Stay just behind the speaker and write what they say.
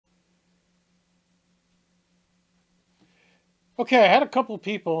Okay, I had a couple of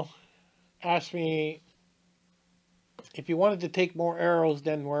people ask me if you wanted to take more arrows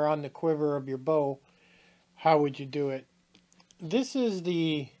than were on the quiver of your bow, how would you do it? This is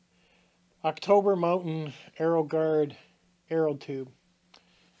the October Mountain Arrow Guard arrow tube.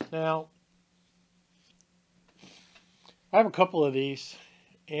 Now, I have a couple of these,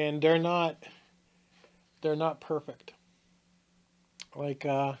 and they're not perfect. Like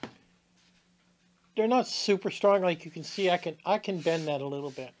they're not super strong. Like you can see, I can bend that a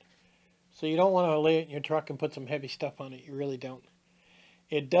little bit. So you don't want to lay it in your truck and put some heavy stuff on it. You really don't.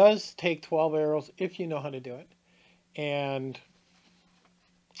 It does take 12 arrows if you know how to do it. And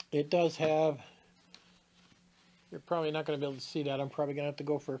it does have, you're probably not going to be able to see that. I'm probably going to have to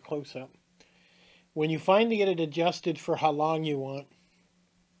go for a close-up. When you finally get it adjusted for how long you want,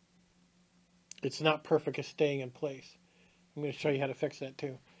 it's not perfect at staying in place. I'm going to show you how to fix that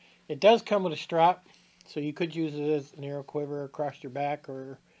too. It does come with a strap, so you could use it as an arrow quiver across your back,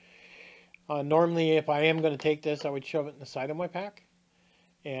 or normally if I am going to take this, I would shove it in the side of my pack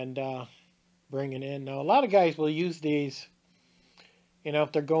and bring it in. Now, a lot of guys will use these,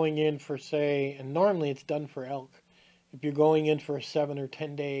 if they're going in for, say, and normally it's done for elk. If you're going in for a 7 or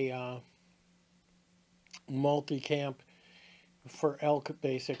 10 day multi-camp for elk,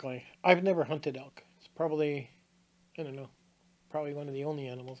 basically. I've never hunted elk. It's probably, I don't know, probably one of the only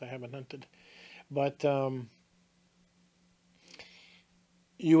animals I haven't hunted. But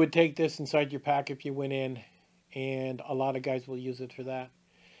you would take this inside your pack if you went in, and a lot of guys will use it for that.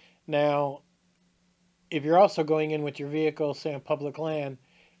 Now, if you're also going in with your vehicle, say on public land,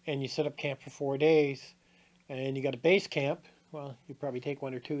 and you set up camp for 4 days, and you got a base camp, well, you probably take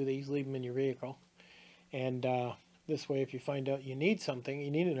one or two of these, leave them in your vehicle, and this way, if you find out you need something,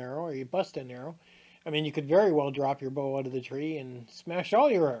 you need an arrow, or you bust an arrow, I mean, you could very well drop your bow out of the tree and smash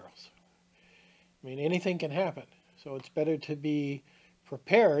all your arrows. I mean, anything can happen. So it's better to be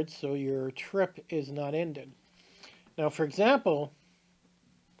prepared so your trip is not ended. Now, for example,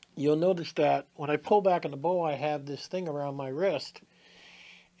 you'll notice that when I pull back on the bow, I have this thing around my wrist,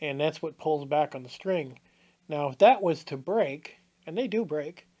 and that's what pulls back on the string. Now, if that was to break, and they do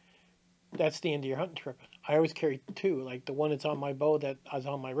break, that's the end of your hunting trip. I always carry two, like the one that's on my bow that is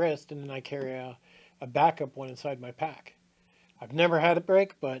on my wrist, and then I carry a backup one inside my pack. I've never had it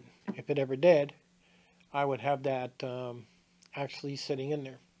break, but if it ever did, I would have that actually sitting in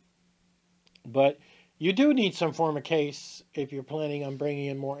there. But you do need some form of case if you're planning on bringing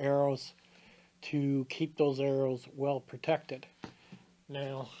in more arrows to keep those arrows well protected.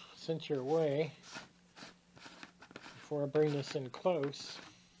 Now, since you're away, before I bring this in close,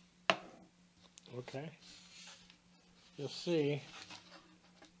 okay, you'll see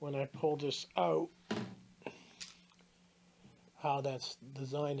when I pull this out how that's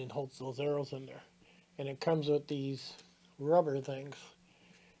designed and holds those arrows in there. And it comes with these rubber things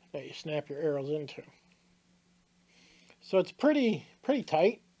that you snap your arrows into. So it's pretty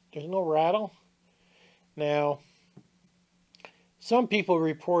tight. There's no rattle. Now, some people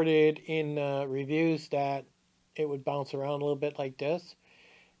reported in reviews that it would bounce around a little bit like this.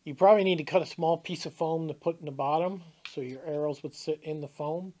 You probably need to cut a small piece of foam to put in the bottom so your arrows would sit in the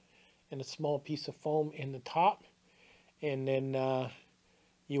foam, and a small piece of foam in the top, and then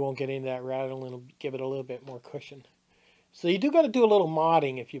you won't get into that rattle, and it'll give it a little bit more cushion. So you do got to do a little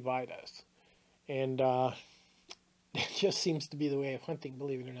modding if you buy this, and it just seems to be the way of hunting,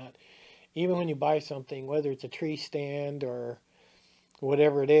 believe it or not. Even when you buy something, whether it's a tree stand or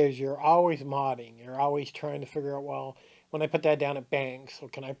whatever it is, you're always modding. You're always trying to figure out, well, when I put that down, it bangs. So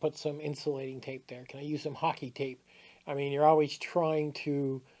can I put some insulating tape there? Can I use some hockey tape? I mean, you're always trying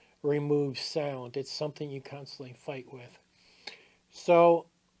to remove sound. It's something you constantly fight with. So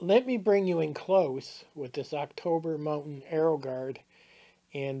let me bring you in close with this October Mountain Arrow Guard,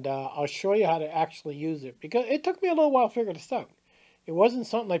 and I'll show you how to actually use it, because it took me a little while to figure this out. It wasn't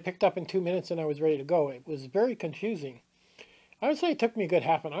something I picked up in 2 minutes and I was ready to go. It was very confusing. I would say it took me a good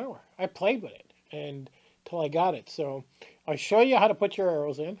half an hour. I played with it until I got it. So I'll show you how to put your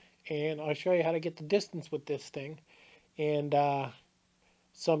arrows in, and I'll show you how to get the distance with this thing, and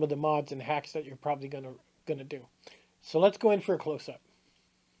some of the mods and hacks that you're probably gonna do. So let's go in for a close-up.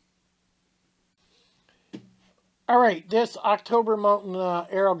 All right, this October Mountain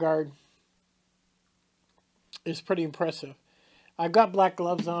Arrow Guard is pretty impressive. I've got black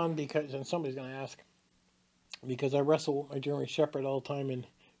gloves on because, and somebody's going to ask, because I wrestle with my German Shepherd all the time, and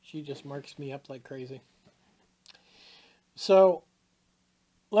she just marks me up like crazy. So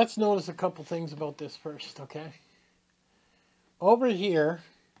let's notice a couple things about this first, okay? Over here,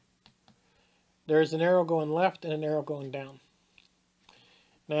 there's an arrow going left and an arrow going down.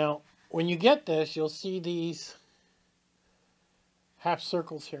 Now, when you get this, you'll see these half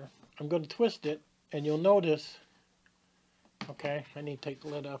circles here. I'm going to twist it, and you'll notice, okay, I need to take the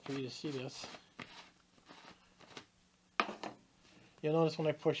lid off for you to see this. You'll notice when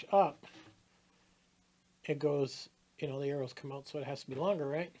I push up, it goes, you know, the arrows come out, so it has to be longer,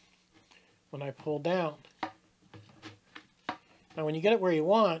 right? When I pull down. Now when you get it where you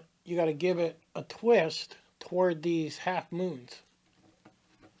want, you got to give it a twist toward these half moons.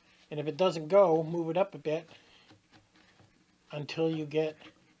 And if it doesn't go, move it up a bit until you get,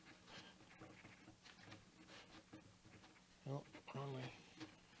 oh, wrong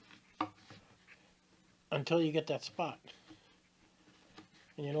way. Until you get that spot.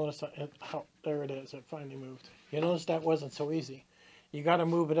 And you notice how, there it is, it finally moved. You notice that wasn't so easy. You got to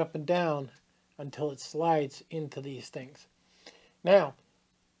move it up and down until it slides into these things. Now,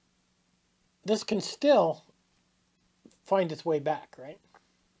 this can still find its way back, right?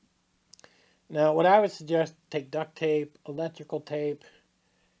 Now, what I would suggest, take duct tape, electrical tape,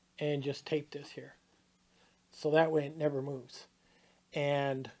 and just tape this here. So that way it never moves.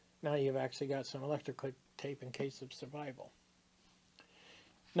 And now you've actually got some electrical tape in case of survival.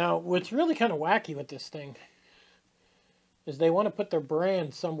 Now, what's really kind of wacky with this thing is they want to put their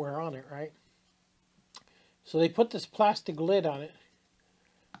brand somewhere on it, right? So they put this plastic lid on it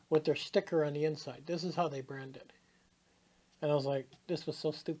with their sticker on the inside. This is how they brand it. And I was like, this was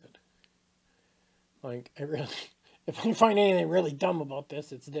so stupid. Like, it really, if you find anything really dumb about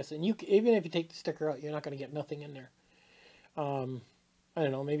this, it's this. And you, even if you take the sticker out, you're not going to get nothing in there. I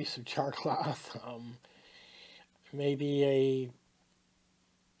don't know, maybe some char cloth, maybe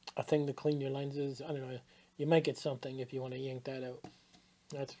a thing to clean your lenses. I don't know. You might get something if you want to yank that out.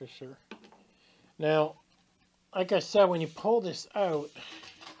 That's for sure. Now, like I said, when you pull this out,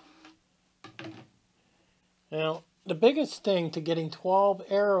 now, the biggest thing to getting 12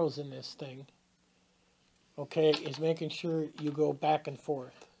 arrows in this thing, okay, is making sure you go back and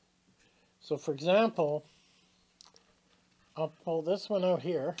forth. So, for example, I'll pull this one out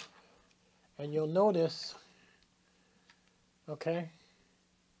here, and you'll notice, okay,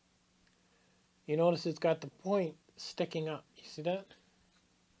 you notice it's got the point sticking up. You see that?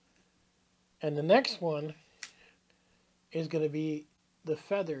 And the next one is going to be the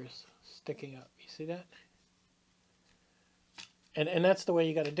feathers sticking up. You see that? And that's the way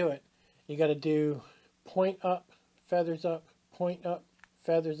you got to do it. You got to do point up, feathers up, point up,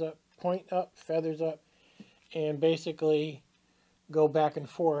 feathers up, point up, feathers up, and basically go back and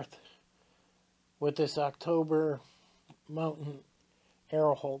forth with this October Mountain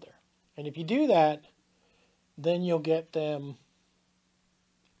arrow holder. And if you do that, then you'll get them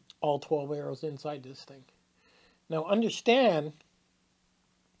all 12 arrows inside this thing. Now understand,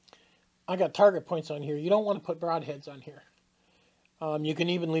 I got target points on here. You don't want to put broadheads on here. You can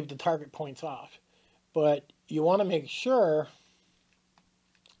even leave the target points off. But you want to make sure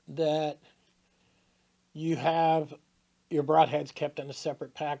that you have your broadheads kept in a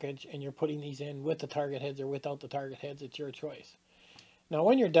separate package and you're putting these in with the target heads or without the target heads. It's your choice. Now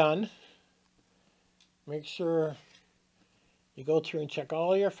when you're done, make sure you go through and check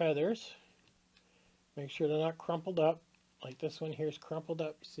all your feathers. Make sure they're not crumpled up. Like this one here is crumpled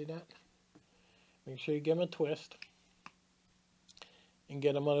up. You see that? Make sure you give them a twist and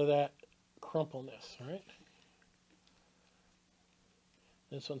get them out of that crumpleness, all right?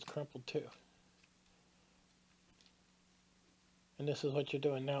 This one's crumpled too. And this is what you're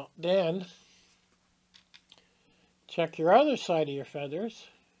doing. Now, then, check your other side of your feathers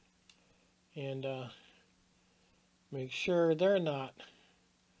and make sure they're not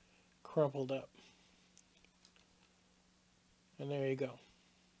crumpled up. And there you go.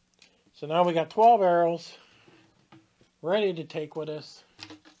 So now we got 12 arrows ready to take with us.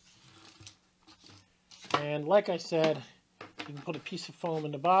 And like I said, you can put a piece of foam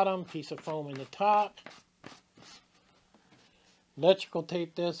in the bottom, piece of foam in the top. Electrical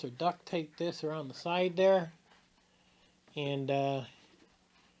tape this or duct tape this around the side there. And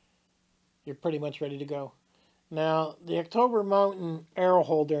you're pretty much ready to go. Now, the October Mountain arrow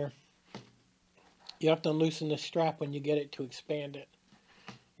holder, you have to unloosen the strap when you get it to expand it.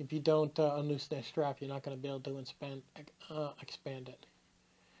 If you don't unloosen that strap, you're not going to be able to expand it.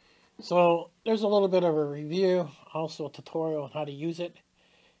 So there's a little bit of a review, also a tutorial on how to use it.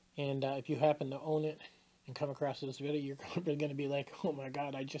 And if you happen to own it and come across this video, you're probably going to be like, oh my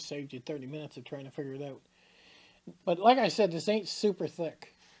God, I just saved you 30 minutes of trying to figure it out. But like I said, this ain't super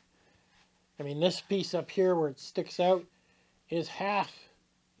thick. I mean, this piece up here where it sticks out is half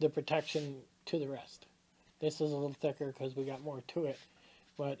the protection to the rest. This is a little thicker because we got more to it.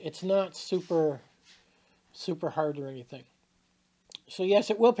 But it's not super hard or anything. So yes,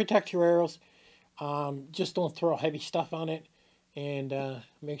 it will protect your arrows. Just don't throw heavy stuff on it. and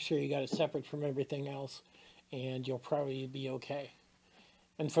make sure you got it separate from everything else, and you'll probably be okay.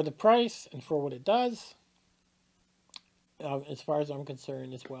 And for the price and for what it does, as far as I'm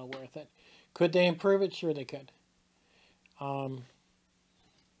concerned, it's well worth it. Could they improve it? Sure they could. Um,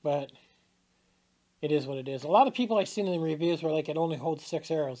 but it is what it is. A lot of people I've seen in the reviews were like, it only holds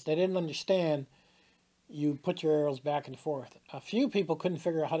 6 arrows. They didn't understand you put your arrows back and forth. A few people couldn't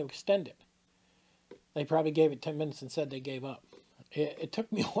figure out how to extend it. They probably gave it 10 minutes and said they gave up. It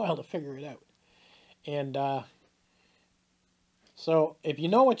took me a while to figure it out. And so if you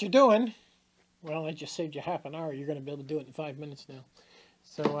know what you're doing, well, I just saved you half an hour. You're going to be able to do it in 5 minutes now.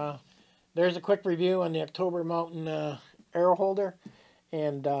 So there's a quick review on the October Mountain arrow holder.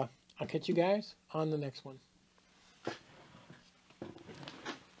 And I'll catch you guys on the next one.